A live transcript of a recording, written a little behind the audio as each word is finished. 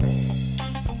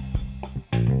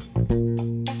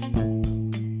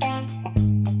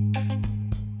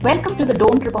Welcome to the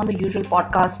Don't Trip on the Usual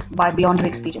podcast by Beyond Your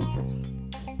Experiences.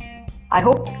 I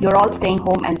hope you're all staying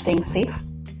home and staying safe.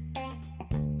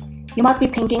 You must be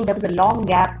thinking there was a long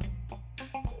gap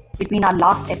between our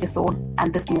last episode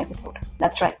and this new episode.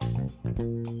 That's right.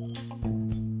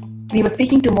 We were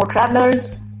speaking to more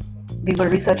travelers, we were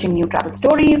researching new travel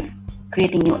stories,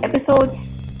 creating new episodes,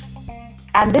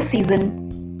 and this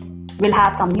season we'll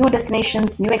have some new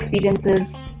destinations, new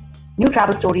experiences, new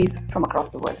travel stories from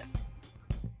across the world.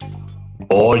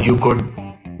 Or you could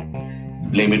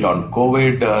blame it on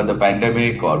COVID, the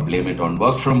pandemic, or blame it on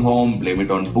work from home, blame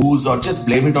it on booze, or just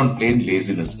blame it on plain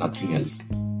laziness, nothing else.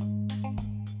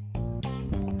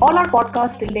 All our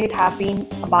podcasts till date have been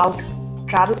about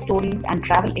travel stories and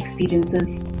travel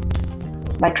experiences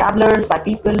by travelers, by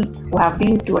people who have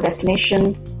been to a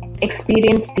destination,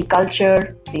 experienced the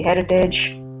culture, the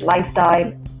heritage,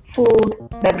 lifestyle, food,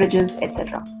 beverages,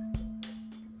 etc.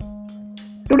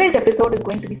 Today's episode is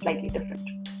going to be slightly different.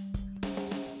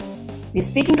 We're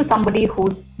speaking to somebody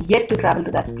who's yet to travel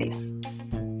to that place.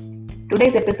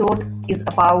 Today's episode is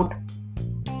about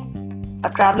a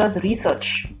traveler's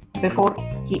research before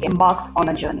he embarks on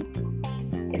a journey.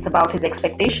 It's about his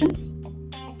expectations.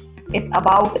 It's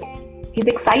about his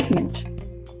excitement.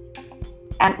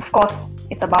 And of course,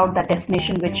 it's about that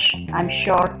destination which I'm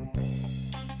sure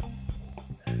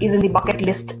is in the bucket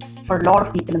list for a lot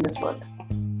of people in this world.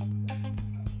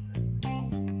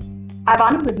 I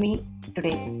have Anand with me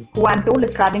today, who I'm told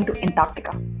is traveling to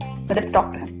Antarctica. So let's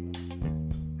talk to him.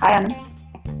 Hi Anand.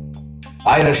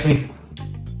 Hi Rashmi.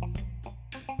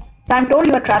 So I'm told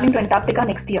you are traveling to Antarctica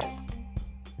next year.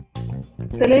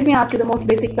 So let me ask you the most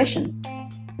basic question.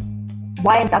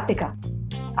 Why Antarctica?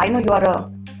 I know you are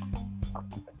a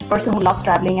person who loves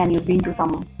traveling and you've been to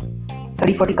some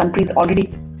 30-40 countries already.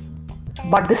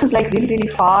 But this is like really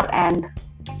far and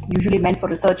usually meant for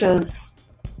researchers,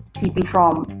 people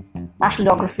from National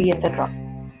Geography, etc.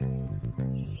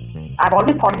 I've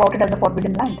always thought about it as a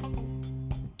forbidden land.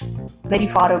 Very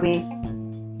far away,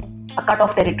 a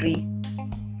cut-off territory.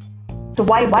 So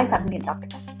why suddenly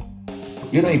Antarctica?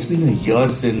 It's been a year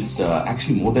since,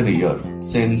 actually more than a year,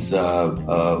 since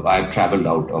I've traveled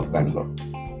out of Bangalore.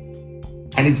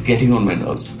 And it's getting on my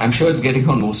nerves. I'm sure it's getting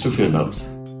on most of your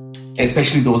nerves,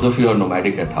 especially those of you who are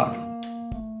nomadic at heart.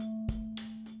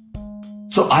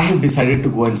 So I have decided to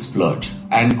go and splurge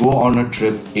and go on a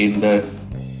trip in the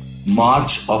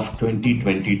March of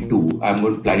 2022.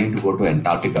 I'm planning to go to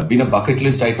Antarctica. Been a bucket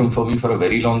list item for me for a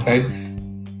very long time.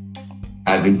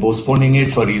 I've been postponing it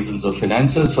for reasons of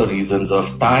finances, for reasons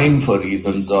of time, for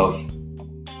reasons of,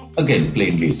 again,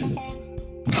 plain laziness.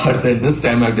 But then this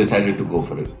time I've decided to go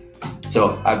for it.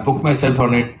 So I booked myself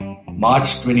on it.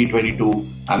 March 2022,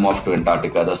 I'm off to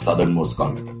Antarctica, the southernmost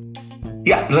continent.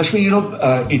 Yeah, Rashmi,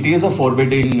 it is a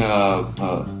forbidding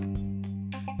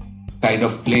kind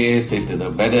of place.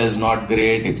 The weather is not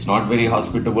great. It's not very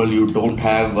hospitable. You don't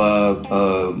have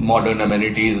modern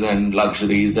amenities and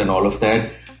luxuries and all of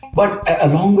that. But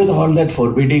along with all that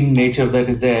forbidding nature that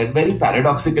is there, very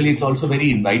paradoxically, it's also very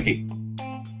inviting.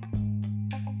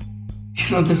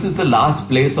 This is the last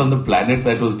place on the planet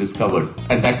that was discovered,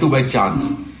 and that too by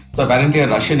chance. So apparently a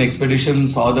Russian expedition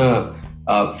saw the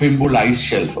Fimbul ice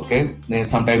shelf,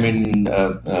 sometime in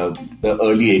the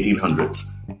early 1800s.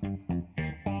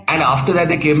 And after that,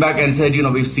 they came back and said,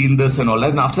 we've seen this and all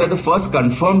that. And after that, the first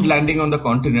confirmed landing on the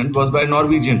continent was by a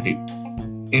Norwegian team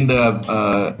in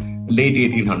the late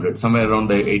 1800s, somewhere around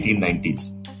the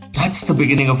 1890s. That's the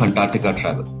beginning of Antarctica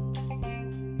travel.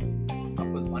 Of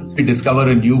course, once we discover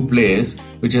a new place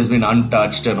which has been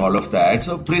untouched and all of that,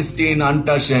 so pristine,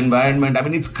 untouched environment,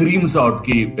 it screams out,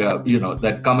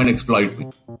 that come and exploit me.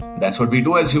 That's what we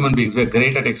do as human beings. We're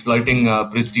great at exploiting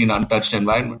pristine, untouched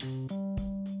environment.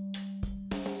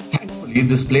 Thankfully,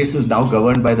 this place is now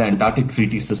governed by the Antarctic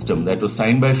Treaty System that was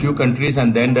signed by a few countries,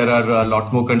 and then there are a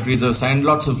lot more countries have signed.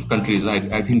 Lots of countries,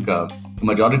 I think the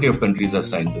majority of countries have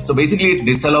signed this. So basically, it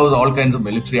disallows all kinds of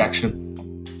military action.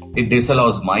 It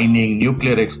disallows mining,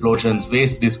 nuclear explosions,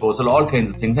 waste disposal, all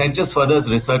kinds of things. And it just furthers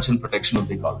research and protection of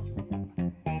the ecology.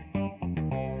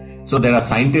 So there are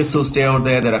scientists who stay out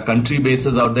there. There are country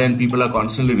bases out there, and people are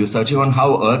constantly researching on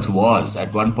how Earth was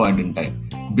at one point in time,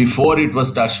 before it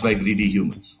was touched by greedy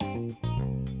humans.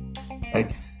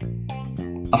 Right?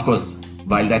 Of course,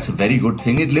 while that's a very good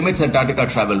thing, it limits Antarctica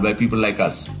travel by people like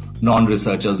us,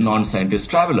 non-researchers, non-scientist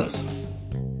travelers.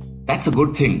 That's a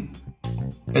good thing.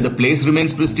 The place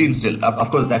remains pristine still. Of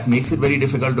course, that makes it very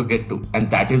difficult to get to, and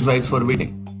that is why it's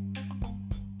forbidding.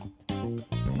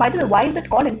 By the way, why is it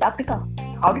called Antarctica?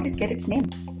 How did it get its name?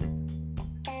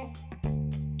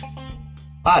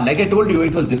 Like I told you,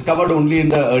 it was discovered only in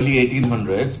the early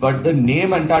 1800s, but the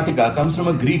name Antarctica comes from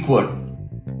a Greek word,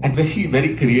 and very,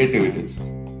 very creative it is.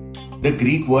 The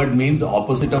Greek word means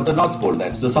opposite of the North Pole,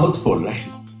 that's the South Pole, right?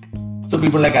 So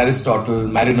people like Aristotle,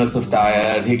 Marinus of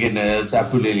Tyre, Hyginus,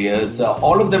 Apuleius,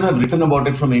 all of them have written about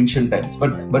it from ancient times.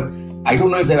 But I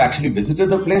don't know if they've actually visited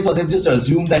the place or they've just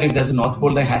assumed that if there's a North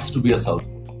Pole, there has to be a South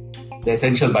Pole. The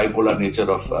essential bipolar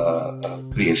nature of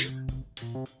creation.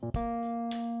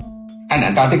 And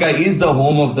Antarctica is the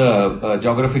home of the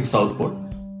geographic South Pole.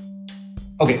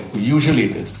 Okay, usually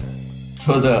it is.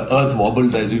 So the Earth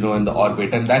wobbles, as you know, in the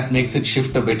orbit, and that makes it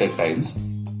shift a bit at times.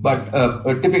 But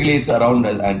typically it's around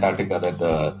Antarctica that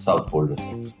the South Pole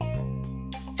resides.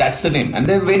 That's the name. And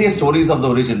there are various stories of the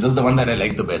origin. This is the one that I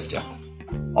like the best, yeah.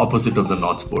 Opposite of the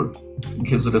North Pole. It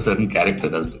gives it a certain character,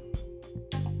 doesn't it?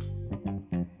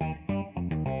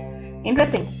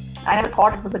 Interesting. I never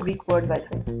thought it was a Greek word, by the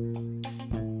way.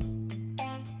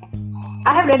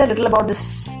 I have read a little about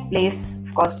this place,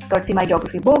 of course, courtesy my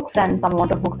geography books and some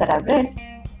amount of books that I've read.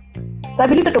 So I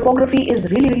believe the topography is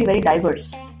really, really very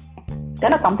diverse.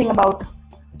 Tell us something about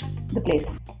the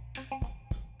place.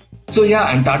 So yeah,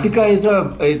 Antarctica is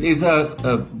a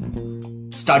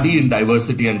study in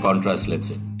diversity and contrast, let's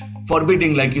say.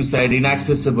 Forbidding, like you said,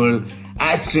 inaccessible,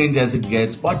 as strange as it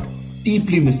gets, but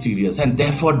deeply mysterious and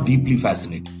therefore deeply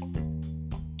fascinating.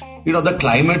 You know, the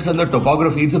climates and the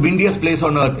topography, it's the windiest place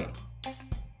on Earth.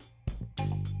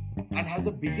 And has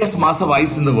the biggest mass of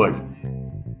ice in the world.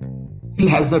 Still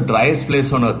has the driest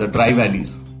place on Earth, the dry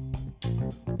valleys.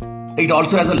 It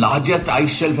also has the largest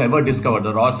ice shelf ever discovered,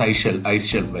 the Ross ice shelf, by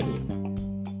the way.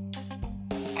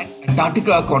 And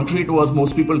Antarctica, contrary to what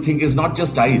most people think, is not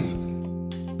just ice.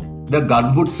 The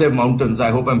Gumbutsev Mountains, I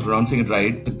hope I'm pronouncing it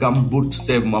right, the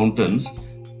Gumbutsev Mountains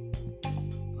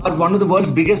are one of the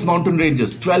world's biggest mountain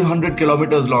ranges, 1200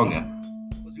 kilometers long. Yeah?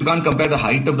 You can't compare the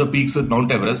height of the peaks with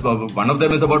Mount Everest, but one of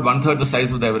them is about 1/3 the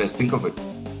size of the Everest. Think of it.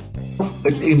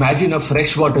 Imagine a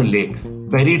freshwater lake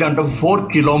buried under 4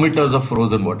 kilometers of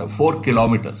frozen water. 4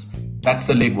 kilometers. That's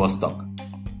the Lake Vostok.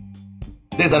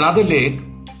 There's another lake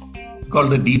called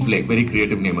the Deep Lake. Very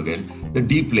creative name again. The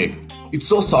Deep Lake. It's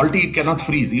so salty it cannot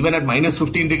freeze. Even at minus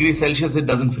 15 degrees Celsius, it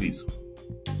doesn't freeze.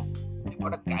 They've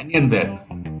got a canyon there.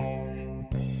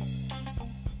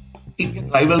 It can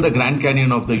rival the Grand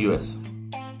Canyon of the US.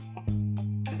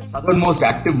 The southernmost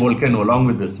active volcano along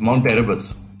with this, Mount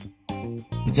Erebus.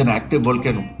 It's an active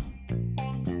volcano.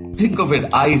 Think of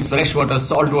it, ice, fresh water,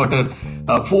 salt water,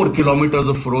 4 kilometers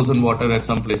of frozen water at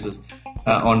some places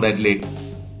on that lake.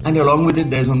 And along with it,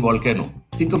 there's one volcano.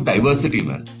 Think of diversity,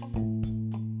 man.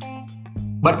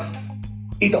 But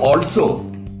it also,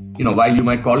 you know, while you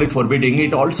might call it forbidding,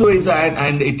 it also is,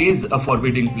 and it is a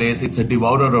forbidding place. It's a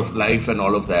devourer of life and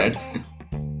all of that.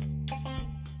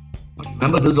 But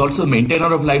remember, this is also a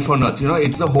maintainer of life on Earth. You know,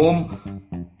 it's the home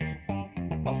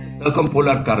of the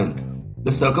circumpolar current.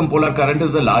 The circumpolar current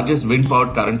is the largest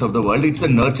wind-powered current of the world. It's a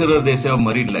nurturer, they say, of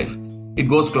marine life. It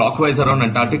goes clockwise around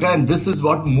Antarctica, and this is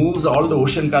what moves all the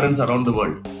ocean currents around the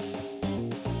world.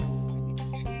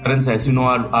 Currents, as you know,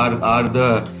 are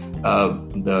the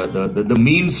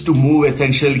means to move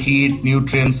essential heat,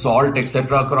 nutrients, salt,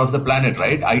 etc. across the planet,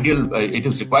 right? It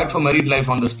is required for marine life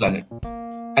on this planet.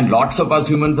 And lots of us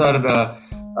humans are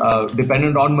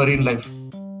dependent on marine life.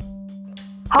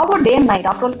 How about day and night?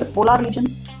 After all, it's a polar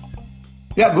region.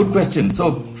 Yeah, good question.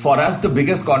 So for us, the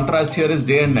biggest contrast here is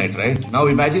day and night, right? Now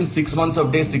imagine 6 months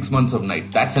of day, 6 months of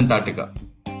night. That's Antarctica.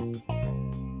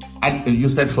 And you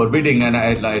said forbidding, and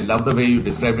I love the way you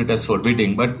described it as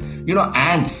forbidding. But, you know,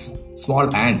 ants,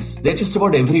 small ants, they're just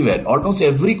about everywhere. Almost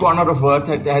every corner of Earth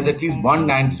has at least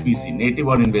one ant species, native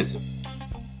or invasive.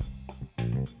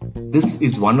 This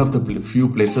is one of the few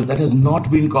places that has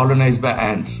not been colonized by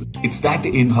ants. It's that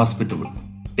inhospitable.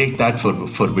 Take that for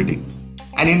forbidding.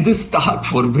 And in this stark,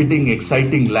 forbidding,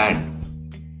 exciting land,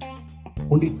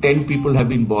 only 10 people have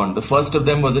been born. The first of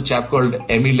them was a chap called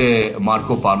Emile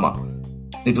Marco Palma.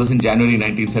 It was in January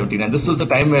 1917. And this was the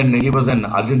time when he was an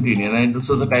Argentinian. And this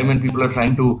was the time when people were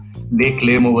trying to lay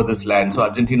claim over this land. So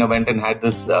Argentina went and had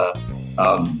this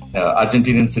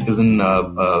Argentinian citizen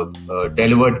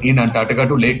delivered in Antarctica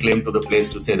to lay claim to the place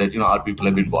to say that, you know, our people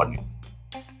have been born here.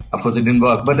 Of course, it didn't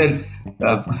work. But then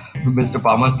Mr.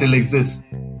 Palma still exists.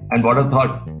 And what a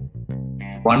thought.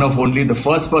 One of only the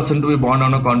first person to be born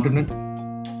on a continent.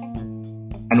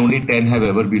 And only 10 have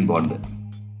ever been born there.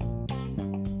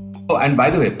 Oh, and by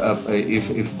the way,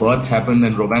 if births happen,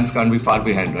 then romance can't be far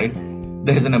behind, right?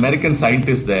 There's an American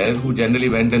scientist there who generally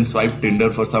went and swiped Tinder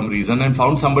for some reason and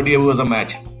found somebody who was a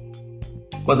match.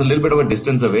 Was a little bit of a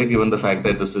distance away, given the fact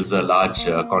that this is a large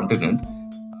continent,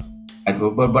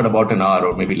 but about an hour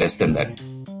or maybe less than that.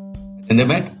 And they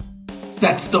met.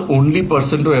 That's the only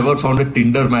person to ever found a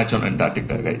Tinder match on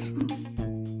Antarctica, guys.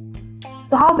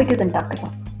 So how big is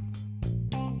Antarctica?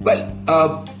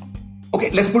 Well,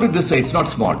 okay, let's put it this way. It's not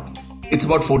small. It's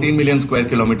about 14 million square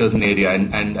kilometers in area.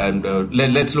 And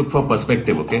let's look for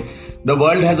perspective, okay? The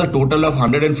world has a total of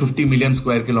 150 million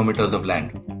square kilometers of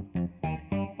land.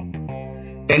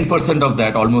 10% of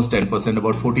that, almost 10%,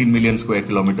 about 14 million square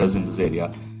kilometers in this area,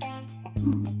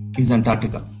 is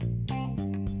Antarctica.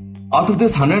 Out of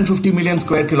this 150 million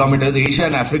square kilometers, Asia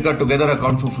and Africa together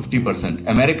account for 50%.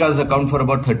 Americas account for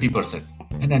about 30%.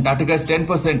 And Antarctica is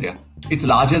 10%. Yeah. It's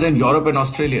larger than Europe and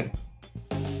Australia.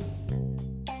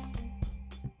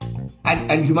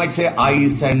 And you might say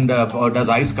ice or does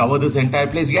ice cover this entire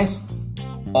place? Yes.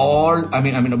 About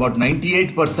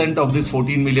 98% of this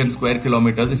 14 million square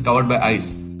kilometers is covered by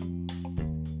ice.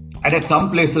 And at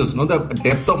some places, the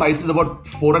depth of ice is about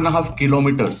 4.5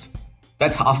 kilometers.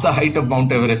 That's half the height of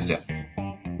Mount Everest. Yeah.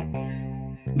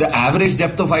 The average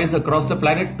depth of ice across the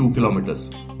planet, 2 kilometers.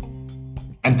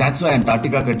 And that's why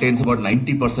Antarctica contains about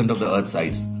 90% of the Earth's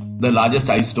ice, the largest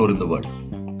ice store in the world.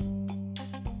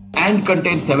 And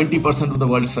contains 70% of the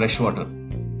world's fresh water.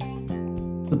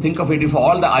 So think of it, if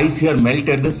all the ice here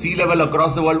melted, the sea level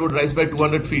across the world would rise by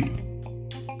 200 feet.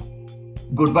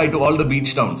 Goodbye to all the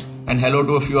beach towns and hello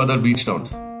to a few other beach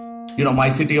towns. My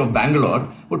city of Bangalore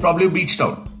would probably be a beach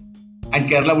town and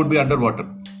Kerala would be underwater.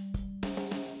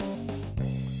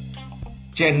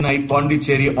 Chennai,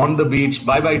 Pondicherry on the beach,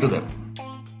 bye-bye to them.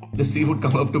 The sea would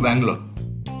come up to Bangalore.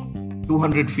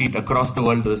 200 feet across the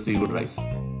world, the sea would rise.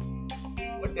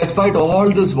 But despite all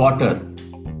this water,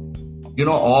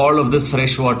 all of this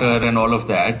fresh water and all of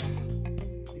that,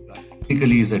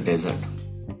 technically is a desert.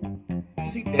 You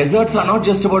see, deserts are not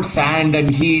just about sand and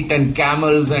heat and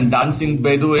camels and dancing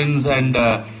Bedouins and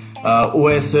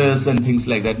oases and things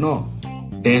like that. No.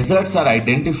 Deserts are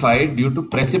identified due to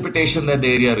precipitation that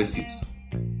the area receives,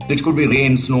 which could be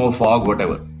rain, snow, fog,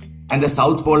 whatever. And the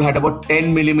South Pole had about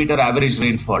 10 millimeter average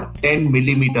rainfall. 10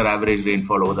 millimeter average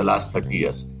rainfall over the last 30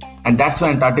 years. And that's why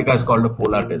Antarctica is called a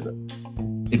polar desert.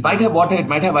 It might have water, it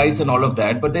might have ice and all of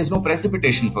that, but there's no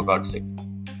precipitation, for God's sake.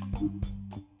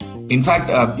 In fact,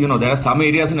 there are some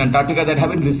areas in Antarctica that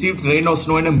haven't received rain or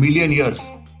snow in a million years.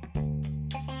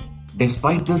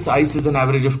 Despite this, ice is an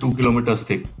average of 2 kilometers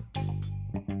thick.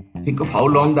 Think of how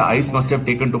long the ice must have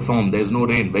taken to form. There's no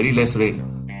rain, very less rain.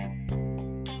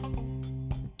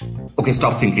 Okay,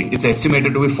 stop thinking. It's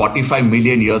estimated to be 45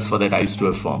 million years for that ice to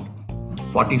have formed.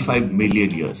 45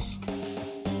 million years.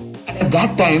 And at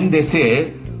that time, they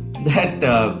say that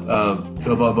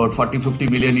about 40-50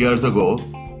 million years ago,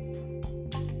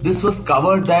 this was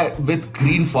covered with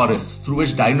green forests through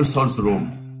which dinosaurs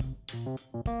roamed.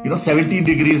 17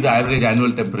 degrees average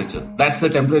annual temperature. That's the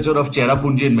temperature of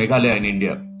Cherrapunji in Meghalaya in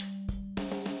India.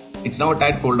 It's now a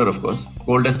tad colder, of course.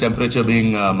 Coldest temperature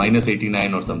being minus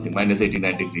 89 or something, minus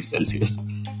 89 degrees Celsius.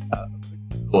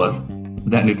 Lower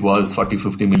than it was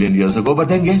 40-50 million years ago. But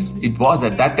then yes, it was.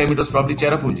 At that time, it was probably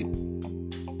Cherrapunji.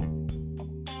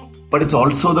 But it's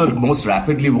also the most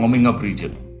rapidly warming up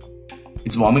region.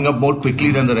 It's warming up more quickly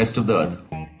than the rest of the Earth.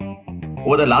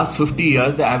 Over the last 50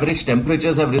 years, the average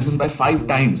temperatures have risen by 5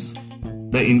 times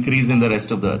the increase in the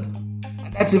rest of the Earth.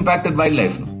 And that's impacted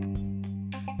wildlife.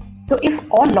 So if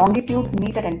all longitudes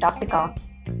meet at Antarctica,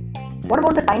 what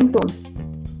about the time zone?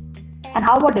 And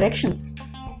how about directions?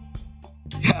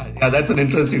 Yeah, that's an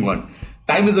interesting one.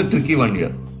 Time is a tricky one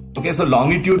here. Okay, so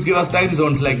longitudes give us time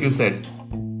zones, like you said.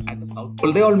 At the South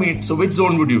Pole, they all meet. So which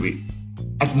zone would you be?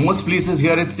 At most places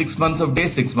here, it's 6 months of day,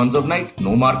 6 months of night.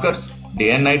 No markers.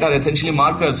 Day and night are essentially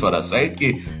markers for us, right?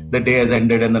 The day has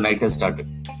ended and the night has started.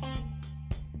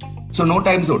 So no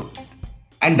time zone.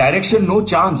 And direction, no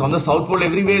chance. On the South Pole,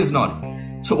 every way is north.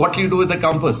 So what do you do with the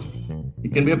compass?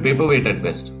 It can be a paperweight at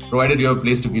best, provided you have a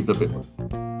place to keep the paper.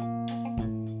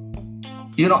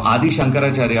 Adi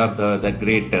Shankaracharya, that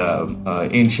great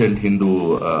ancient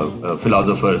Hindu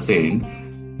philosopher saint,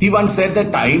 he once said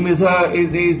that time is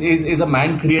a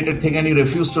man-created thing, and he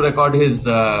refused to record his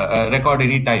record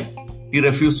any time. He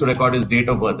refused to record his date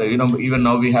of birth. Even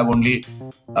now we have only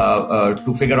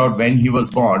to figure out when he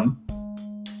was born.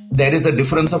 There is a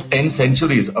difference of 10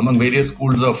 centuries among various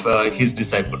schools of his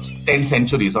disciples. 10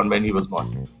 centuries on when he was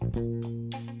born.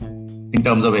 In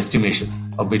terms of estimation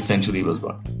of which century he was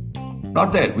born.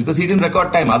 Not there, because he didn't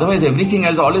record time. Otherwise, everything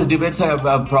else, all his debates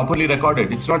are properly recorded.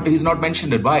 He's not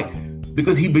mentioned it. Why?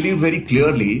 Because he believed very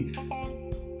clearly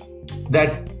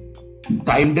that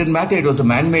time didn't matter. It was a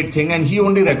man-made thing, and he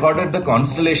only recorded the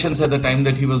constellations at the time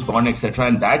that he was born, etc.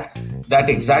 And that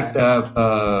exact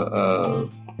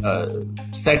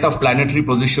set of planetary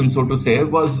positions, so to say,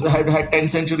 had 10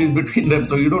 centuries between them.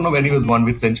 So you don't know when he was born,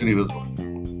 which century he was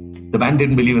born. The man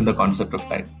didn't believe in the concept of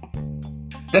time.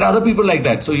 There are other people like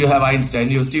that. So you have Einstein,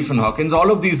 you have Stephen Hawking.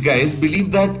 All of these guys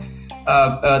believe that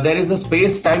there is a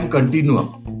space-time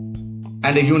continuum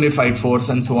and a unified force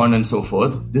and so on and so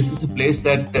forth. This is a place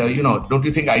that, don't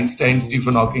you think Einstein,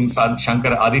 Stephen Hawking,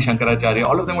 Adi Shankaracharya,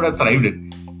 all of them would have thrived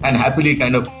in and happily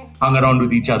kind of hung around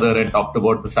with each other and talked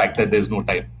about the fact that there's no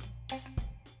time.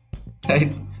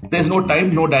 Right? There's no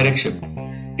time, no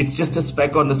direction. It's just a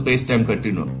speck on the space-time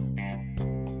continuum.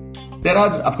 There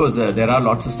are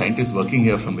lots of scientists working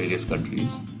here from various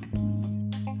countries.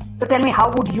 So tell me,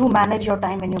 how would you manage your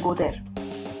time when you go there?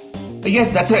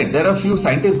 Yes, that's right. There are a few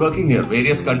scientists working here.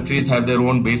 Various countries have their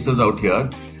own bases out here.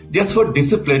 Just for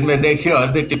discipline, when they're here,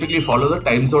 they typically follow the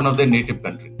time zone of their native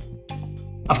country.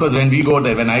 Of course, when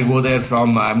I go there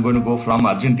I'm going to go from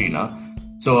Argentina.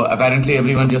 So apparently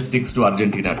everyone just sticks to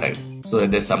Argentina time. So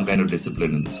that there's some kind of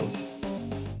discipline in this whole thing.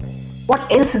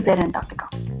 What else is there in Antarctica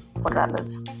for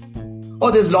travelers?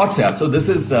 Oh, there's lots here. So this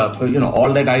is,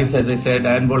 all that ice, as I said,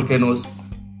 and volcanoes.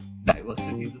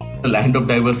 Diversity. This is the land of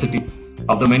diversity.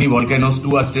 Of the many volcanoes,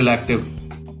 2 are still active.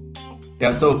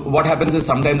 Yeah, so what happens is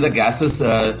sometimes the gases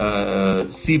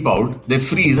seep out, they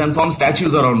freeze and form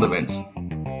statues around the vents.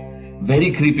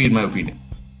 Very creepy in my opinion.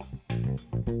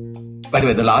 By the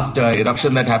way, the last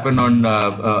eruption that happened on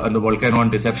the volcano on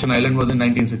Deception Island was in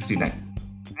 1969.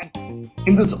 And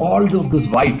in all of this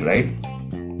white, right?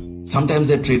 Sometimes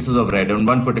there are traces of red on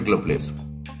one particular place.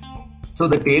 So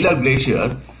the Taylor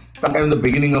Glacier, sometime in the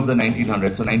beginning of the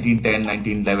 1900s, so 1910,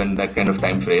 1911, that kind of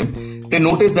time frame, they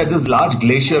noticed that this large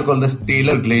glacier called the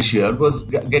Taylor Glacier was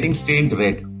getting stained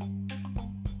red.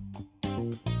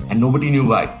 And nobody knew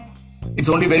why. It's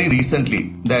only very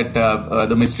recently that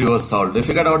the mystery was solved. They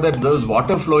figured out that there was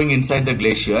water flowing inside the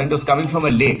glacier and it was coming from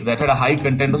a lake that had a high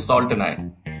content of salt and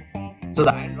iron. So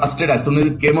the iron rusted. As soon as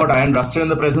it came out, iron rusted in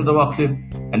the presence of oxygen,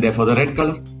 and therefore the red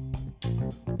color.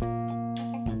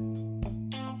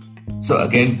 So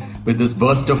again, with this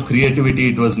burst of creativity,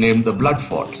 it was named the Blood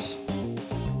Falls.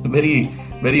 Very,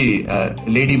 very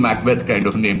Lady Macbeth kind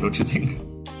of name, don't you think?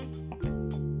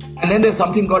 And then there's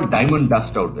something called diamond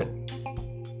dust out there.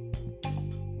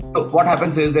 So what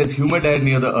happens is there's humid air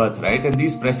near the earth, right? And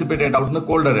these precipitate out in the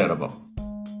colder air above.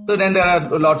 So then there are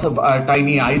lots of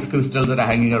tiny ice crystals that are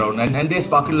hanging around, and they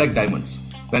sparkle like diamonds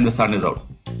when the sun is out.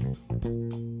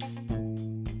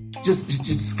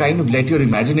 Just kind of let your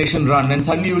imagination run, and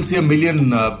suddenly you will see a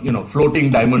million,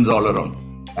 floating diamonds all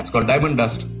around. That's called diamond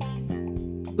dust.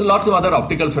 There are lots of other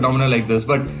optical phenomena like this,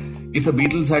 but if the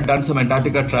Beatles had done some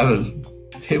Antarctica travel,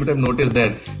 they would have noticed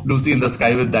that Lucy in the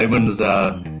Sky with Diamonds,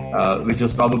 which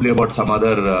was probably about some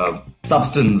other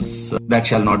substance that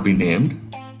shall not be named,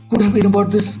 could have been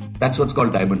about this. That's what's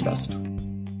called diamond dust.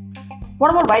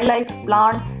 What about wildlife,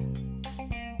 plants?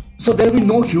 So there will be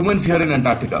no humans here in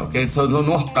Antarctica, okay? So there's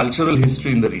no cultural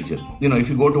history in the region. If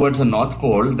you go towards the North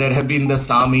Pole, there have been the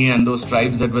Sami and those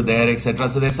tribes that were there, etc.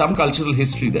 So there's some cultural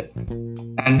history there.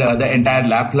 And the entire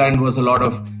Lapland was a lot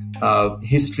of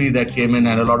history that came in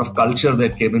and a lot of culture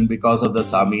that came in because of the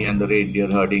Sami and the reindeer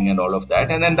herding and all of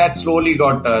that. And then that slowly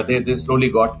got, they slowly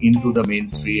got into the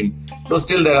mainstream. Though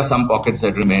still there are some pockets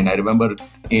that remain. I remember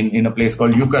in a place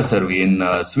called Jukkasjärvi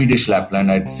in Swedish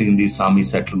Lapland, I'd seen these Sami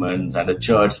settlements and a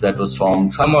church that was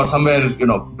formed somewhere,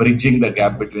 bridging the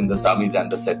gap between the Samis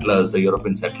and the settlers, the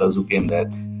European settlers who came there.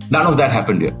 None of that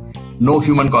happened here. No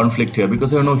human conflict here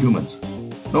because there are no humans.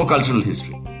 No cultural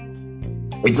history.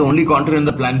 It's the only continent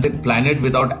on the planet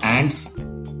without ants,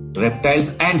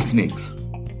 reptiles, and snakes.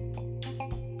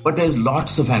 But there's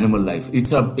lots of animal life.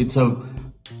 It's a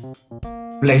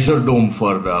pleasure dome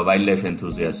for wildlife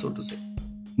enthusiasts, so to say.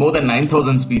 More than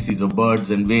 9,000 species of birds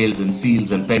and whales and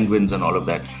seals and penguins and all of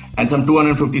that. And some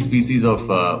 250 species of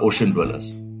ocean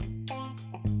dwellers.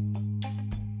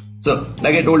 So,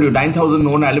 like I told you, 9,000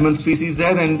 known animal species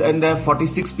there, and there are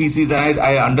 46 species, and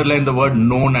I underline the word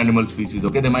known animal species,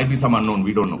 okay? There might be some unknown,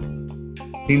 we don't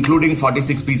know. Including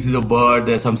 46 species of bird,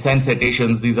 there's some sand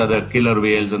cetaceans, these are the killer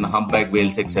whales and the humpback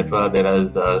whales, etc. There are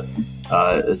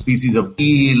the species of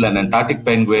eel and Antarctic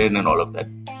penguin and all of that.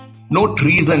 No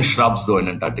trees and shrubs though in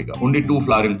Antarctica, only 2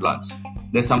 flowering plants.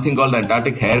 There's something called the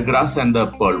Antarctic hairgrass and the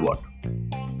pearlwort.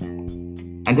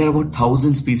 And there are about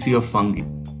 1,000 species of fungi.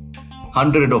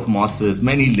 100 of mosses,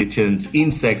 many lichens,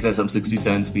 insects, there's some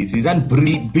 67 species, and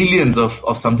billions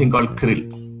of something called krill.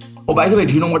 Oh, by the way,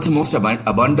 do you know what's the most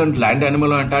abundant land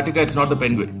animal on Antarctica? It's not the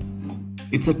penguin.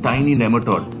 It's a tiny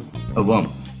nematode, a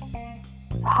worm.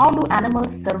 So how do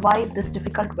animals survive this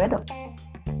difficult weather?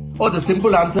 Oh, the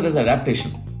simple answer is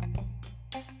adaptation.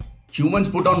 Humans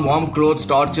put on warm clothes,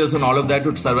 torches and all of that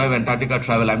to survive Antarctica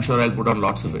travel. I'm sure I'll put on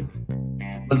lots of it.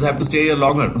 Animals have to stay here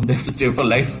longer. They have to stay for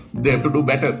life. They have to do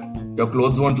better. Your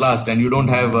clothes won't last and you don't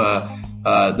have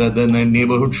the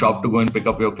neighborhood shop to go and pick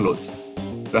up your clothes.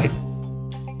 Right?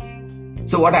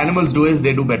 So what animals do is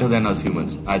they do better than us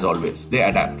humans, as always. They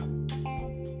adapt.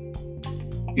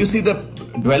 You see, the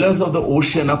dwellers of the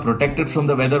ocean are protected from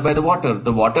the weather by the water.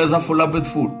 The waters are full up with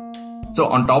food. So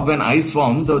on top, when ice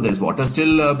forms, though, there's water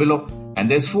still below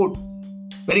and there's food.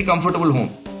 Very comfortable home.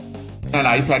 And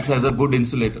ice acts as a good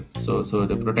insulator. So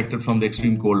they're protected from the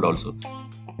extreme cold also.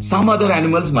 Some other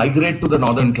animals migrate to the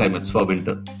northern climates for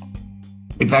winter.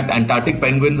 In fact, Antarctic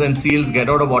penguins and seals get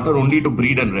out of water only to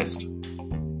breed and rest.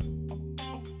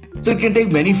 So it can take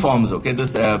many forms, okay?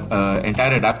 This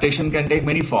entire adaptation can take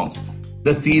many forms.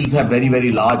 The seals have very,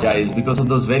 very large eyes. Because of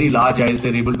those very large eyes,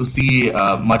 they're able to see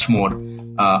much more.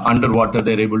 Underwater,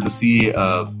 they're able to see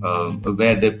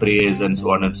where their prey is and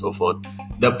so on and so forth.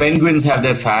 The penguins have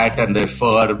their fat and their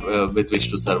fur with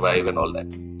which to survive and all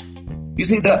that. You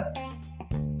see, the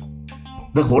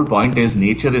whole point is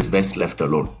nature is best left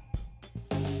alone.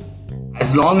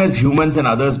 As long as humans and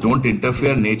others don't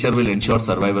interfere, nature will ensure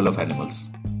survival of animals.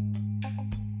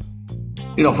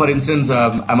 For instance,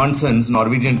 Amundsen's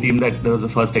Norwegian team, that was the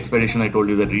first expedition I told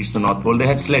you that reached the North Pole, they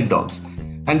had sled dogs.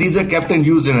 And these were kept and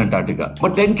used in Antarctica.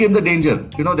 But then came the danger.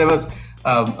 There was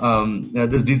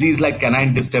this disease like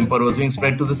canine distemper was being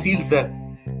spread to the seals there.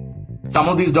 Some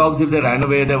of these dogs, if they ran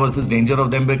away, there was this danger of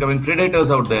them becoming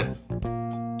predators out there.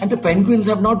 And the penguins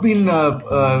have not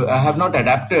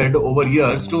adapted over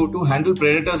years to handle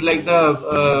predators like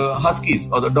the huskies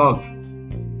or the dogs.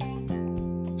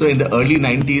 So in the early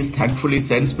 90s, thankfully,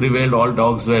 sense prevailed. All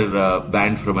dogs were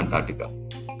banned from Antarctica.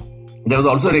 There was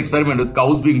also an experiment with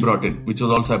cows being brought in, which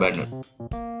was also abandoned.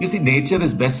 You see, nature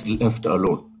is best left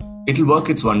alone. It will work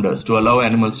its wonders to allow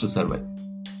animals to survive.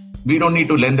 We don't need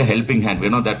to lend a helping hand. We're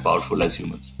not that powerful as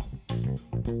humans.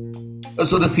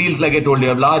 So the seals, like I told you,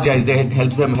 have large eyes. It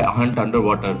helps them hunt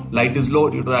underwater. Light is low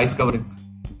due to the ice covering.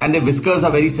 And their whiskers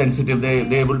are very sensitive.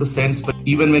 They're able to sense.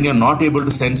 Even when you're not able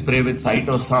to sense prey with sight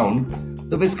or sound,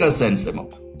 the whiskers sense them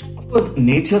out. Of course,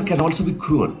 nature can also be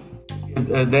cruel.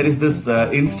 There is this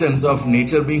instance of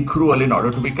nature being cruel in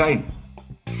order to be kind.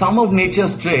 Some of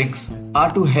nature's tricks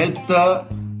are to help the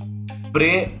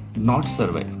prey not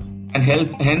survive and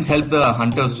hence help the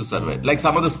hunters to survive. Like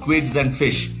some of the squids and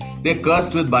fish, they're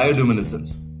cursed with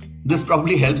bioluminescence. This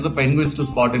probably helps the penguins to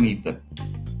spot and eat them.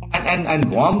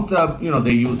 And warmth,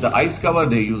 they use the ice cover,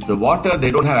 they use the water,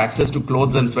 they don't have access to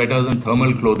clothes and sweaters and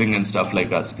thermal clothing and stuff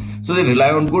like us. So they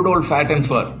rely on good old fat and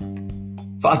fur.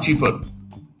 Far cheaper.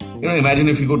 Imagine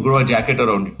if you could grow a jacket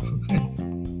around you.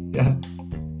 Yeah.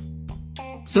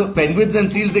 So penguins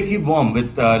and seals, they keep warm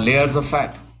with layers of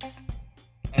fat.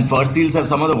 And fur seals have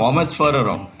some of the warmest fur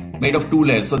around, made of 2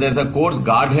 layers. So there's a coarse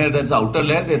guard hair, that's the outer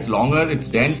layer, it's longer, it's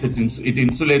dense, it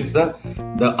insulates the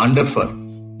under fur.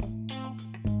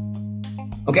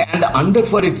 Okay, and the under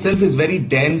fur itself is very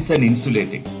dense and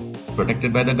insulating,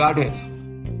 protected by the guard hairs.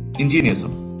 Ingenious.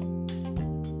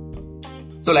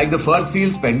 So like the fur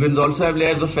seals, penguins also have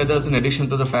layers of feathers in addition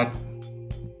to the fat.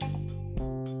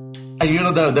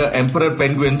 And the emperor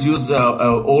penguins use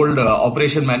old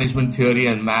operation management theory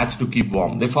and math to keep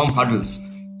warm. They form huddles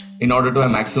in order to have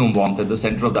maximum warmth at the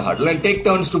center of the huddle and take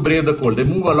turns to brave the cold. They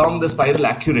move along the spiral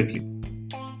accurately.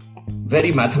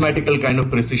 Very mathematical kind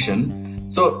of precision.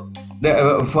 So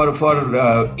for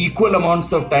equal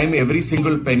amounts of time, every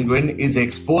single penguin is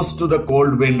exposed to the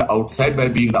cold wind outside by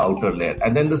being the outer layer.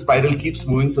 And then the spiral keeps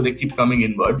moving, so they keep coming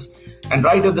inwards. And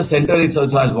right at the center, it's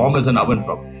as warm as an oven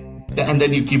probably. And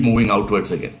then you keep moving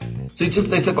outwards again. So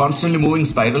it's a constantly moving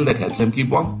spiral that helps them keep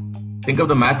warm. Think of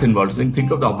the math involved. Think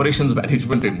of the operations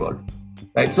management involved.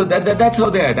 Right? So that's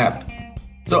how they adapt.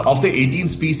 So of the 18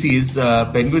 species,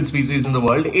 penguin species in the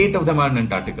world, 8 of them are in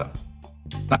Antarctica.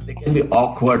 Now, they can be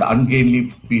awkward,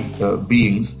 ungainly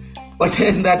beings. But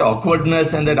then that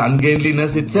awkwardness and that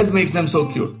ungainliness itself makes them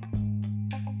so cute.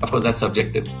 Of course, that's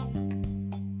subjective.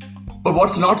 But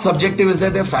what's not subjective is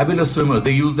that they're fabulous swimmers.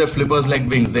 They use their flippers like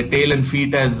wings, their tail and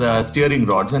feet as steering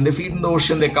rods, and they feed in the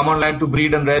ocean. They come on land to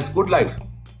breed and rest. Good life.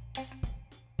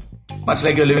 Much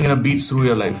like you're living in a beach through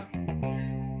your life.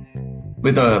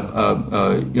 With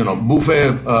a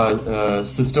buffet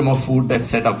system of food that's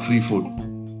set up, free food.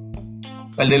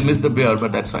 Well, they'll miss the beer,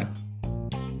 but that's fine.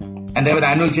 And they have an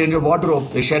annual change of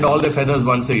wardrobe. They shed all their feathers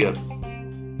once a year.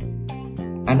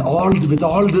 And with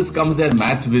all this comes their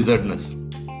math wizardness.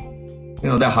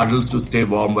 Their huddles to stay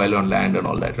warm while on land and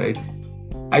all that, right?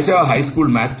 I saw a high school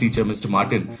math teacher, Mr.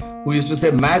 Martin, who used to say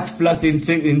math plus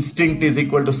instinct is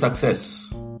equal to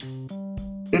success.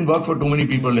 Didn't work for too many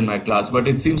people in my class, but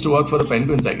it seems to work for the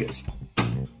penguins, I guess.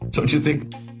 Don't you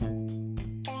think?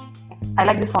 I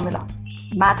like this formula.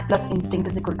 Math plus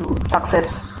instinct is equal to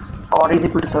success or is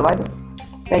equal to survival.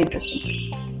 Very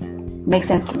interesting. Makes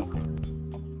sense to me.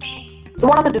 So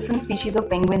what are the different species of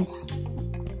penguins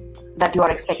that you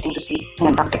are expecting to see in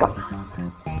Antarctica?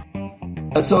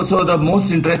 So the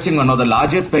most interesting one, or the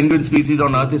largest penguin species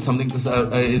on Earth, is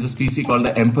a species called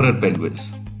the emperor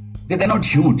penguins. They're not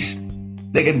huge.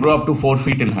 They can grow up to 4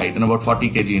 feet in height and about 40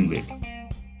 kg in weight.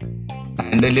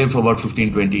 And they live for about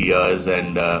 15-20 years,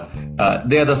 and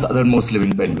they are the southernmost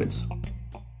living penguins.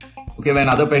 Okay, when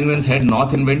other penguins head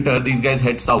north in winter, these guys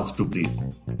head south to breed.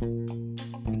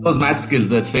 Those math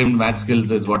skills, that famed math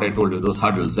skills is what I told you, those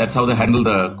huddles. That's how they handle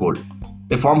the cold.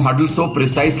 They form huddles so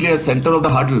precisely at the center of the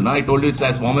huddle. I told you it's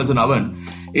as warm as an oven.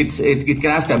 It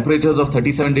can have temperatures of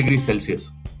 37 degrees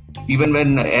Celsius, even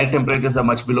when air temperatures are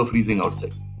much below freezing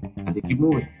outside. And they keep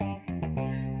moving.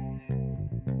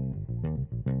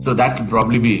 So that would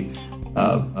probably be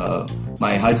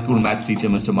my high school math teacher,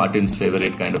 Mr. Martin's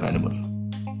favorite kind of animal.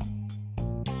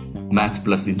 Math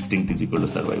plus instinct is equal to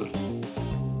survival.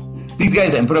 These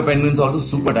guys, emperor penguins, are also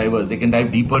super divers. They can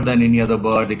dive deeper than any other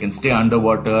bird. They can stay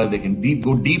underwater. They can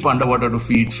go deep underwater to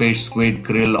feed fish, squid,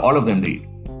 krill, all of them they eat.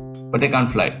 But they can't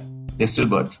fly. They're still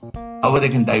birds. However, they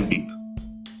can dive deep.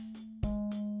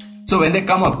 So when they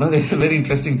come up, there's a very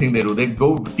interesting thing they do. They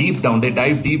go deep down, they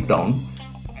dive deep down,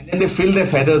 and then they fill their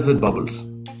feathers with bubbles.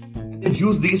 And they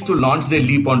use these to launch their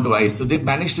leap onto ice. So they've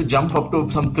managed to jump up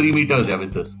to some 3 meters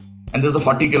with this. And there's a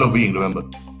 40-kilo being, remember.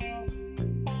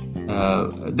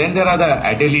 Then there are the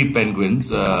Adelie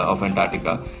penguins of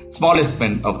Antarctica, smallest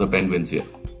of the penguins here.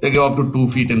 They go up to 2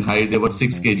 feet in height, they're about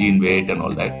 6 kg in weight and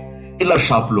all that. Killer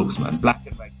sharp looks, man. Black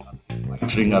and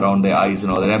white ring around their eyes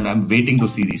and all that. I'm waiting to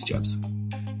see these chaps.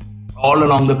 All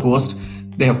along the coast,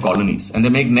 they have colonies and they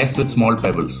make nests with small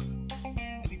pebbles.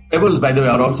 And these pebbles, by the way,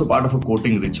 are also part of a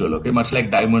coating ritual, okay? Much like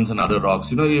diamonds and other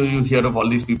rocks. You hear of all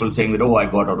these people saying that, oh, I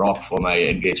got a rock for my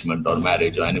engagement or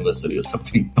marriage or anniversary or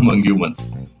something among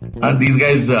humans. And these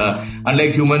guys,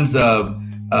 unlike humans,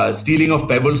 stealing of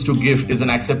pebbles to gift is an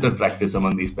accepted practice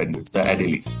among these penguins, the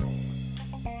Adelies.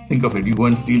 Think of it, you go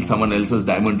and steal someone else's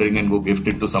diamond ring and go gift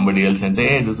it to somebody else and say,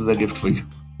 hey, this is a gift for you.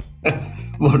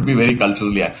 Would be very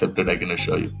culturally accepted, I can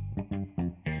assure you.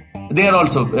 They are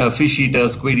also fish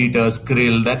eaters, squid eaters,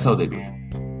 krill, that's how they do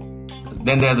it.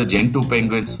 Then there are the Gentoo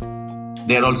penguins.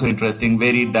 They are also interesting,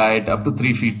 varied diet, up to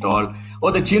 3 feet tall.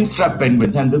 Or the chin-strap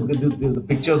penguins, and the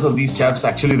pictures of these chaps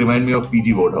actually remind me of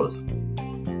P.G. Wodehouse.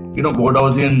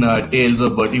 Woodhousean tales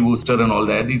of Bertie Wooster and all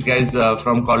that. These guys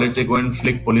from college, they go and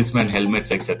flick policemen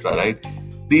helmets, etc., right?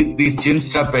 These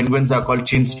chin-strap penguins are called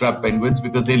chin-strap penguins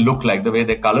because they look like, the way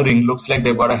their coloring looks like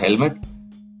they've got a helmet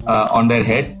on their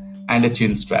head and a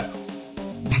chin strap.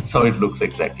 That's how it looks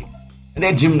exactly. And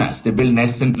they're gymnasts. They build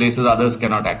nests in places others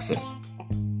cannot access.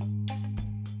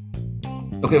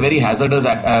 Okay, very hazardous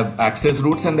access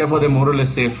routes, and therefore they're more or less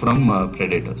safe from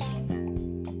predators.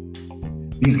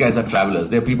 These guys are travelers.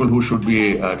 They're people who should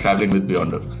be traveling with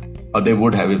Beyond Earth, or they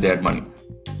would have if they had money.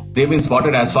 They've been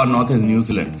spotted as far north as New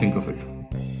Zealand. Think of it.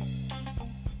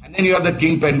 And then you have the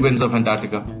king penguins of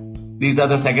Antarctica. These are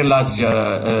the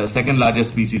second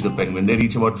largest species of penguin. They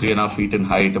reach about 3.5 feet in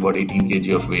height, about 18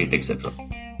 kg of weight, etc.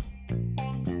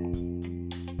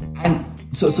 And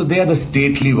so they are the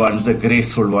stately ones, the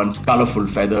graceful ones, colorful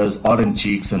feathers, orange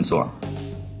cheeks, and so on.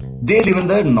 They live in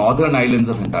the northern islands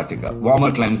of Antarctica.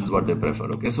 Warmer climes is what they prefer.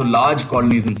 Okay, so large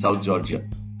colonies in South Georgia.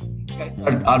 These guys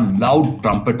are loud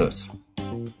trumpeters.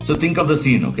 So think of the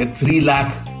scene. Okay, 3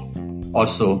 lakh or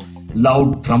so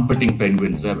loud trumpeting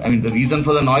penguins. I mean, the reason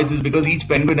for the noise is because each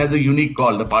penguin has a unique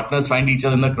call. The partners find each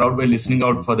other in the crowd by listening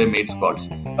out for their mates' calls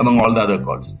among all the other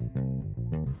calls.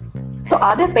 So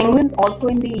are there penguins also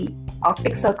in the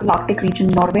Arctic Circle, Arctic region,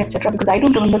 Norway, etc.? Because I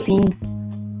don't remember seeing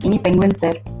any penguins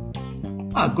there.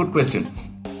 Good question.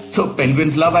 So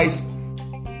penguins love ice.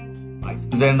 Ice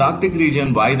is there in the Arctic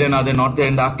region. Why then are they not there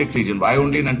in the Arctic region? Why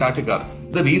only in Antarctica?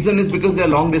 The reason is because they're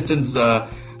long distance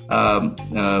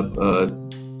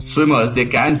swimmers. They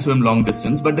can swim long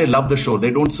distance, but they love the shore.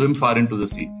 They don't swim far into the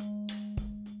sea.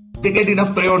 They get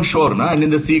enough prey on shore, and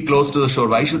in the sea close to the shore.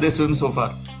 Why should they swim so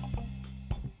far?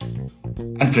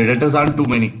 And predators aren't too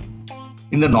many.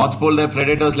 In the North Pole, there are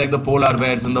predators like the polar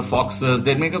bears and the foxes.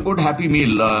 They make a good happy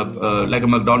meal, like a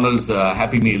McDonald's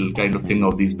happy meal kind of thing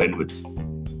of these penguins.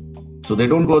 So they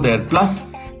don't go there.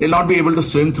 Plus, they'll not be able to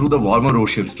swim through the warmer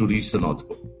oceans to reach the North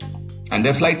Pole. And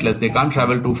they're flightless. They can't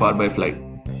travel too far by flight.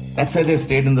 That's why they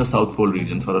stayed in the South Pole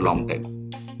region for a long time.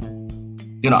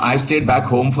 I've stayed back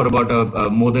home for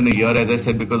about more than a year. As I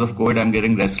said, because of COVID, I'm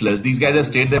getting restless. These guys have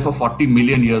stayed there for 40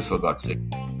 million years, for God's sake.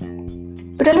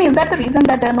 So tell me, is that the reason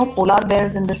that there are no polar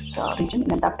bears in this region,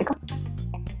 in Antarctica?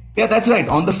 Yeah, that's right.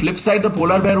 On the flip side, the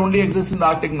polar bear only exists in the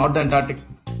Arctic, not the Antarctic.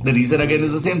 The reason again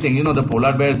is the same thing. The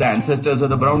polar bears, the ancestors were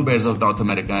the brown bears of North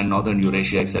America and northern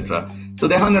Eurasia, etc. So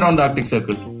they hung around the Arctic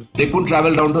Circle. They couldn't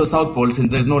travel down to the South Pole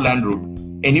since there's no land route.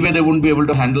 Anyway, they wouldn't be able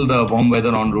to handle the warm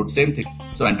weather en route. Same thing.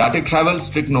 So Antarctic travel,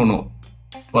 strict no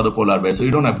for the polar bears. So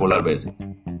you don't have polar bears.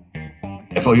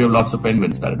 Therefore, you have lots of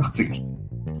penguins, paradoxically.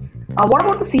 What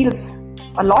about the seals?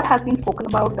 A lot has been spoken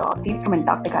about seals from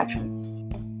Antarctica, actually.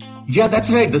 Yeah,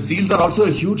 that's right. The seals are also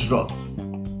a huge draw.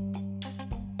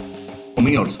 For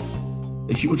me also.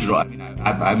 A huge draw. I mean,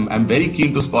 I'm very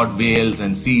keen to spot whales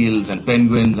and seals and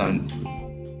penguins.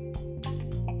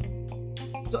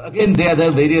 So again, there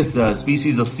are various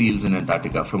species of seals in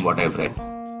Antarctica from what I've read.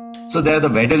 So there are the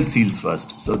Weddell seals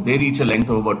first. So they reach a length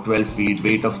of about 12 feet,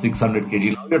 weight of 600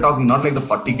 kg. Now you're talking not like the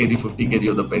 40 kg, 50 kg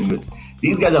of the penguins.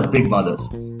 These guys are big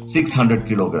mothers, 600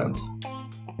 kilograms.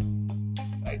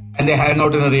 Right? And they hang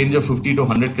out in a range of 50 to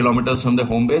 100 kilometers from their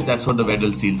home base. That's what the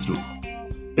Weddell seals do.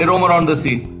 They roam around the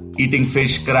sea, eating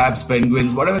fish, crabs,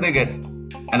 penguins, whatever they get.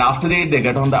 And after they eat, they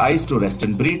get on the ice to rest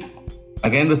and breathe.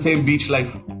 Again, the same beach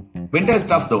life. Winter is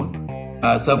tough though.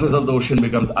 Surface of the ocean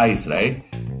becomes ice, right?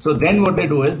 So then what they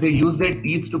do is they use their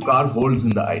teeth to carve holes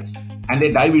in the ice. And they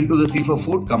dive into the sea for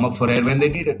food, come up for air when they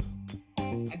need it.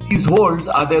 And these holes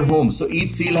are their homes. So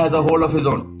each seal has a hole of his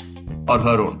own or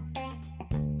her own.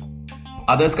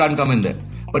 Others can't come in there.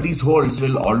 But these holes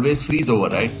will always freeze over,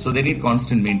 right? So they need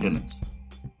constant maintenance.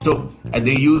 So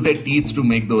they use their teeth to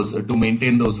make those, to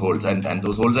maintain those holes. And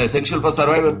those holes are essential for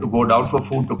survival, to go down for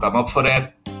food, to come up for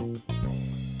air.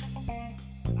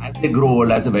 As they grow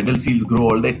old, as the Weddell seals grow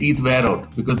old, their teeth wear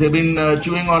out because they've been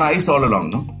chewing on ice all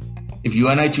along. No? If you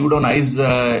and I chewed on ice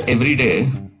every day,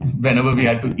 whenever we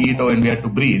had to eat or when we had to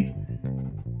breathe,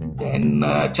 then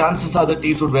chances are the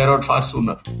teeth would wear out far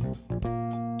sooner.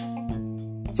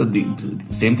 So the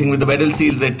same thing with the Weddell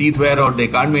seals, their teeth wear out, they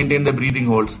can't maintain their breathing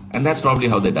holes, and that's probably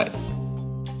how they die.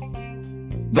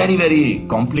 Very, very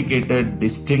complicated,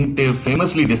 distinctive,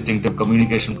 famously distinctive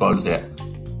communication calls there.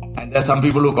 And there are some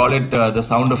people who call it the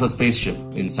sound of a spaceship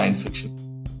in science fiction.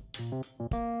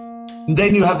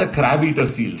 Then you have the crab-eater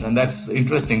seals, and that's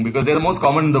interesting because they're the most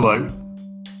common in the world.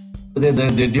 They're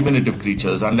diminutive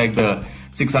creatures. Unlike the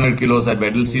 600 kilos that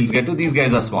Weddell seals get to, these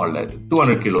guys are small,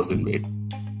 200 kilos in weight.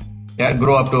 Yeah,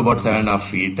 grow up to about 7.5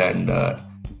 feet. And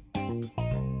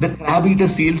the crab-eater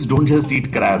seals don't just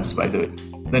eat crabs, by the way.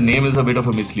 The name is a bit of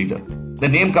a misleader. The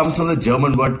name comes from the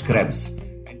German word Krebs.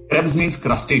 And Krebs means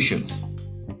crustaceans.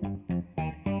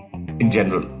 In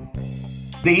general.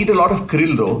 They eat a lot of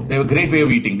krill though. They have a great way of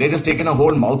eating. They just taken a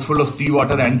whole mouthful of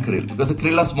seawater and krill. Because the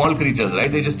krill are small creatures,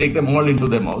 right? They just take them all into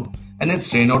their mouth and then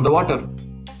strain out the water.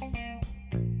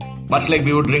 Much like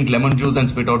we would drink lemon juice and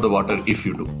spit out the water if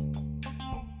you do.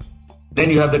 Then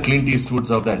you have the Clint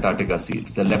Eastwoods of the Antarctica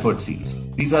seals, the leopard seals.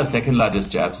 These are second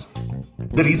largest chaps.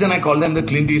 The reason I call them the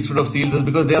Clint Eastwood of seals is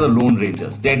because they are the lone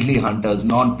rangers, deadly hunters,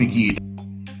 non-picky eaters.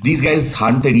 These guys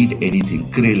hunt and eat anything,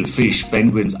 krill, fish,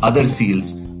 penguins, other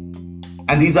seals.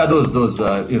 And these are those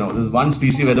there's one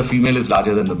species where the female is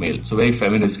larger than the male. So very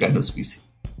feminist kind of species.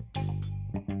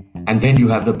 And then you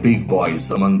have the big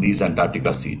boys among these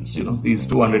Antarctica seals, these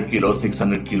 200 kilo,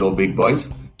 600 kilo big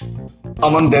boys.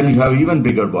 Among them you have even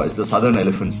bigger boys, the southern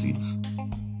elephant seals.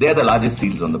 They are the largest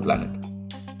seals on the planet.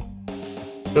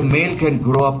 The male can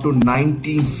grow up to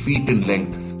 19 feet in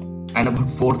length and about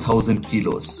 4,000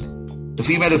 kilos. The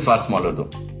female is far smaller though.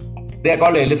 They are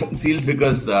called elephant seals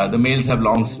because the males have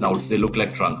long snouts, they look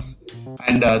like trunks.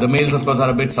 And the males of course are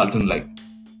a bit sultan-like.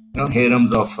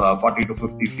 Harems of 40 to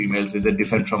 50 females is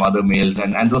different from other males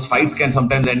and those fights can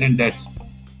sometimes end in deaths.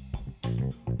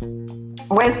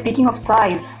 Well, speaking of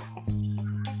size,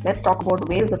 let's talk about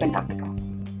whales of Antarctica.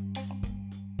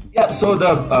 Yeah, so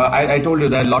I told you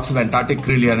there are lots of Antarctic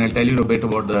krill here, and I'll tell you a bit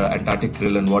about the Antarctic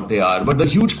krill and what they are. But the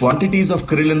huge quantities of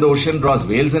krill in the ocean draws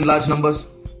whales in large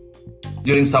numbers.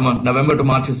 During summer, November to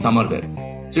March is summer there.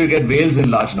 So you get whales in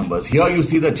large numbers. Here you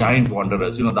see the giant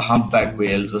wanderers, the humpback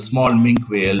whales, the small mink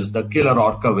whales, the killer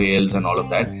orca whales and all of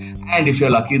that. And if you're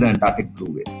lucky, the Antarctic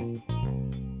blue whale.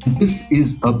 This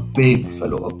is a big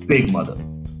fellow, a big mother.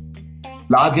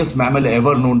 Largest mammal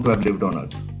ever known to have lived on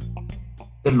Earth.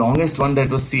 The longest one that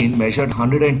was seen measured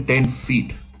 110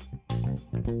 feet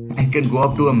and can go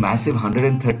up to a massive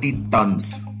 130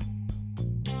 tons.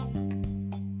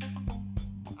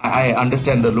 I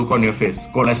understand the look on your face.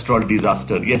 Cholesterol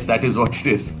disaster. Yes, that is what it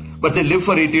is. But they live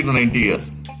for 80 to 90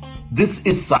 years. This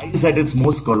is size at its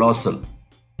most colossal.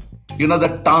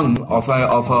 The tongue of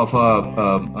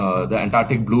the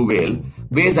Antarctic blue whale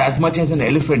weighs as much as an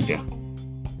elephant here.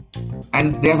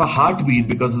 And they have a heartbeat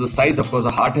because of the size. Of course,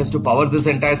 the heart has to power this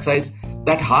entire size.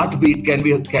 That heartbeat can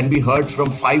be heard from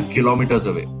 5 kilometers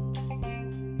away.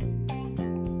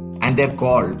 And they're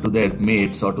called to their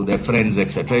mates or to their friends,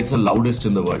 etc. It's the loudest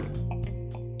in the world.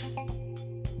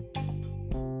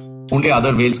 Only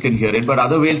other whales can hear it, but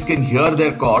other whales can hear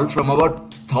their call from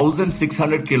about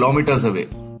 1,600 kilometers away.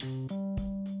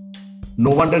 No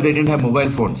wonder they didn't have mobile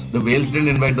phones. The whales didn't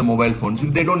invent the mobile phones.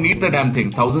 They don't need the damn thing.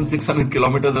 1,600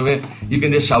 kilometers away, you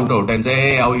can just shout out and say,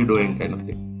 hey, how are you doing, kind of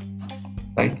thing.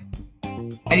 Right?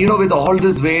 And with all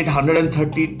this weight,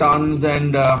 130 tons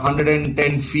and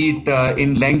 110 feet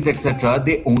in length, etc.,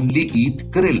 they only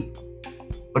eat krill.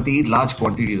 But they eat large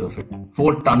quantities of it.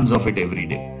 4 tons of it every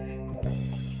day.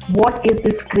 What is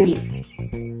this krill?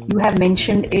 You have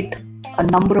mentioned it a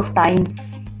number of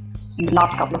times in the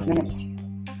last couple of minutes.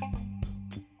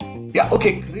 Yeah,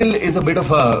 okay. Krill is a bit of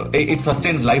it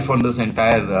sustains life on this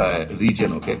entire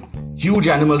region, okay. Huge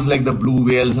animals like the blue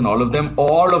whales and all of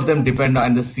them depend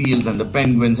on the seals and the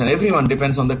penguins, and everyone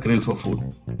depends on the krill for food.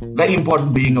 Very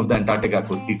important being of the Antarctic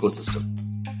ecosystem.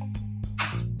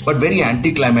 But very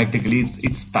anticlimactically,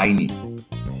 it's tiny.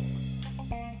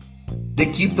 They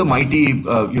keep the mighty,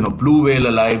 blue whale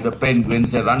alive, the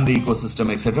penguins, they run the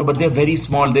ecosystem, etc. But they're very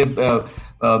small. They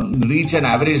reach an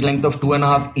average length of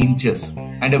 2.5 inches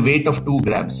and a weight of 2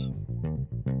 grams.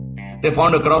 They're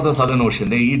found across the Southern Ocean.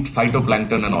 They eat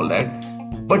phytoplankton and all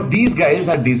that. But these guys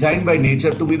are designed by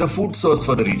nature to be the food source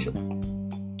for the region.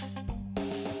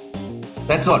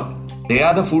 That's all. They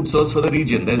are the food source for the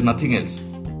region. There's nothing else.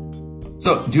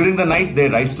 So during the night, they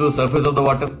rise to the surface of the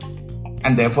water,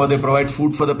 and therefore they provide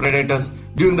food for the predators.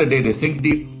 During the day, they sink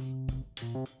deep.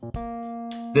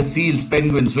 The seals,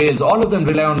 penguins, whales, all of them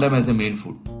rely on them as their main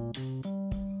food.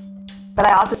 But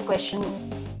I asked this question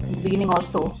in the beginning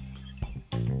also.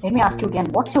 Let me ask you again,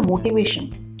 what's your motivation?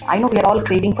 I know we are all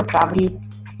craving for travel.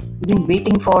 We've been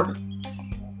waiting for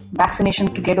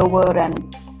vaccinations to get over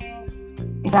and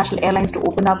international airlines to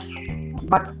open up.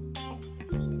 But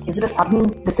is it a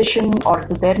sudden decision, or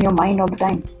is there in your mind all the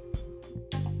time?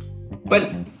 Well,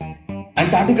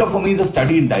 Antarctica for me is a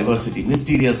study in diversity,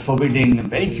 mysterious, forbidding, and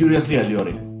very curiously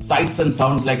alluring. Sights and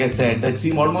sounds, like I said, that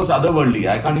seem almost otherworldly.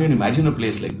 I can't even imagine a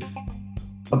place like this.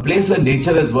 A place where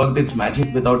nature has worked its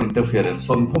magic without interference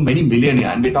for many million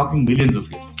years, and we're talking millions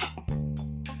of years.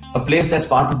 A place that's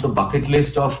part of the bucket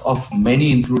list of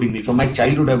many, including me. From my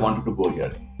childhood, I wanted to go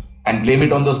here. And blame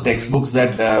it on those textbooks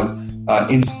that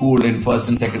in school, in first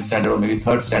and second standard, or maybe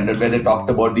third standard, where they talked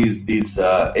about these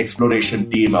exploration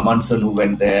team, Amundsen who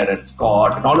went there, and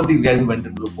Scott, and all of these guys who went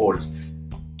into the poles.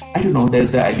 I don't know,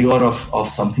 there's the allure of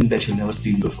something that you've never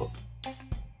seen before.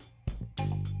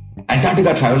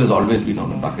 Antarctica travel has always been on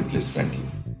the bucket list, frankly,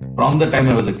 from the time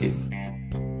I was a kid.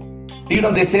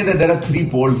 They say that there are 3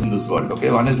 poles in this world, okay?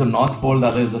 One is the North Pole, the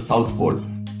other is the South Pole.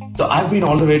 So I've been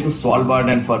all the way to Svalbard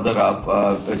and further up,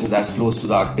 which is as close to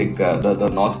the Arctic, the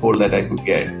North Pole that I could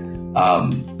get.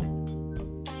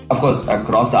 Of course, I've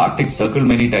crossed the Arctic Circle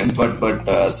many times, but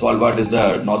Svalbard is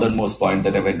the northernmost point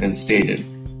that I went and stayed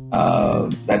in.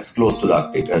 That's close to the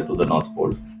Arctic, to the North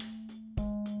Pole.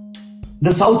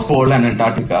 The South Pole and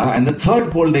Antarctica, and the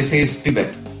third pole they say is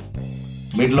Tibet,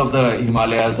 middle of the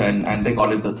Himalayas, and they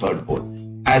call it the third pole.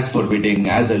 As forbidding,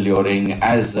 as alluring,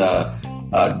 as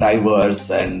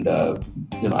diverse, and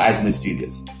as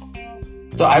mysterious.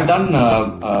 So I've done,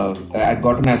 I've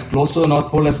gotten as close to the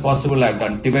North Pole as possible. I've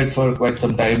done Tibet for quite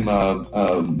some time,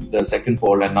 the second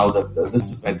pole, and now this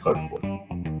is my third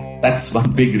pole. That's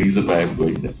one big reason why I'm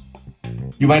going there.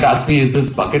 You might ask me, is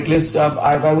this bucket list?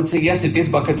 I would say, yes, it is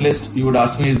bucket list. You would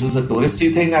ask me, is this a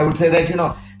touristy thing? I would say that,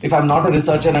 if I'm not a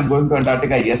researcher and I'm going to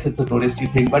Antarctica, yes, it's a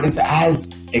touristy thing, but it's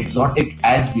as exotic,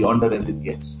 as beyonder as it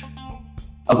gets.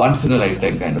 A once in a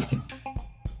lifetime kind of thing.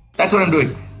 That's what I'm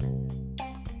doing.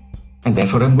 And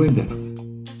therefore I'm going there.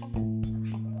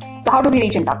 So how do we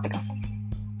reach Antarctica?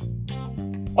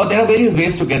 Oh, there are various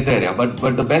ways to get there, yeah. But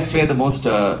the best way,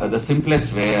 the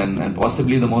simplest way, and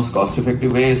possibly the most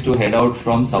cost-effective way is to head out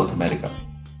from South America.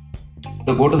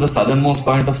 So go to the southernmost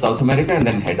point of South America and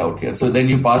then head out here. So then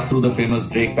you pass through the famous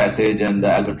Drake Passage and the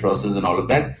albatrosses and all of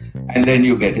that, and then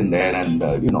you get in there, and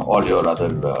all your other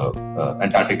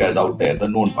Antarctica is out there. The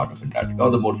known part of Antarctica, or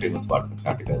the more famous part of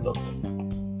Antarctica, is out there.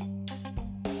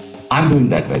 I'm doing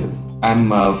that, by the way.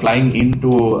 I'm flying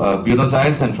into Buenos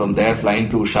Aires, and from there flying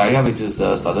to Ushuaia, which is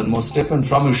the southernmost tip, and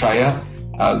from Ushuaia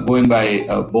going by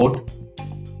boat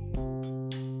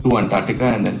to Antarctica,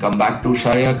 and then come back to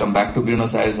Ushuaia, come back to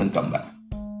Buenos Aires, and come back.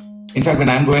 In fact, when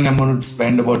I'm going to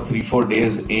spend about 3-4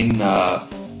 days in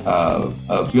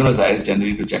Buenos Aires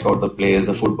generally to check out the players,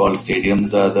 the football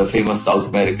stadiums, the famous South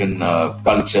American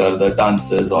culture, the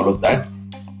dances, all of that,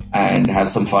 and have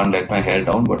some fun, let my hair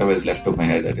down, whatever is left of my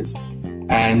hair, that is.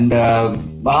 And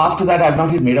after that, I've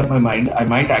not yet made up my mind. I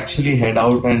might actually head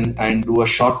out and do a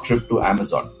short trip to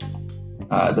Amazon,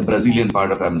 the Brazilian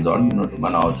part of Amazon, to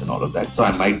Manaus and all of that. So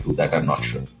I might do that, I'm not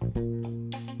sure.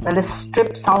 Well, this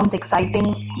trip sounds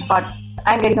exciting, but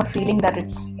I'm getting a feeling that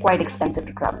it's quite expensive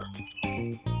to travel.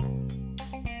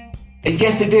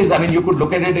 Yes, it is. I mean, you could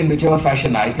look at it in whichever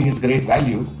fashion. I think it's great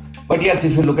value. But yes,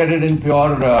 if you look at it in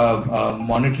pure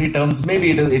monetary terms,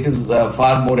 maybe it is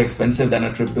far more expensive than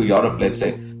a trip to Europe, let's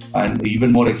say, and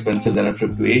even more expensive than a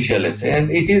trip to Asia, let's say.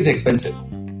 And it is expensive.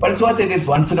 But it's worth it. It's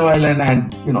once in a while.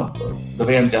 And the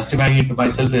way I'm justifying it to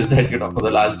myself is that, for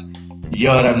the last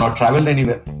year, I've not traveled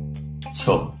anywhere.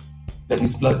 So let me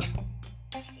splurge.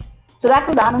 So that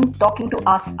was Anand talking to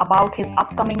us about his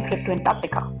upcoming trip to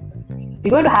Antarctica. We're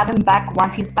going to have him back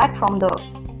once he's back from the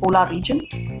polar region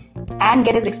and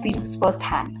get his experiences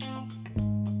firsthand.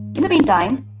 In the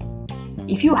meantime,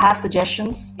 if you have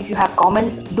suggestions, if you have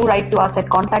comments, do write to us at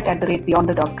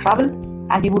contact@beyonder.travel,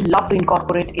 and we would love to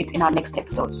incorporate it in our next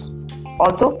episodes.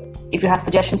 Also, if you have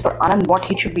suggestions for Anand, what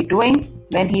he should be doing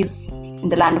when he's in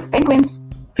the land of penguins,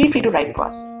 feel free to write to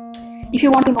us. If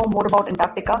you want to know more about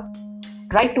Antarctica,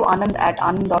 write to Anand at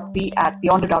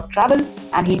anand.p@beyonder.travel,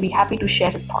 and he'll be happy to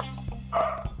share his thoughts.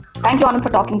 Thank you, Anand, for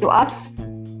talking to us.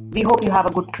 We hope you have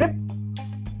a good trip.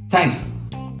 Thanks.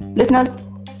 Listeners,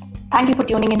 thank you for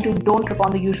tuning into Don't Trip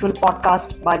on the Usual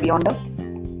podcast by Beyonder.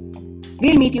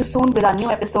 We'll meet you soon with our new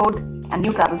episode and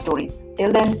new travel stories.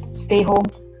 Till then, stay home,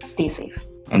 stay safe.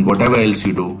 And whatever else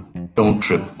you do, don't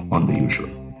trip on the usual.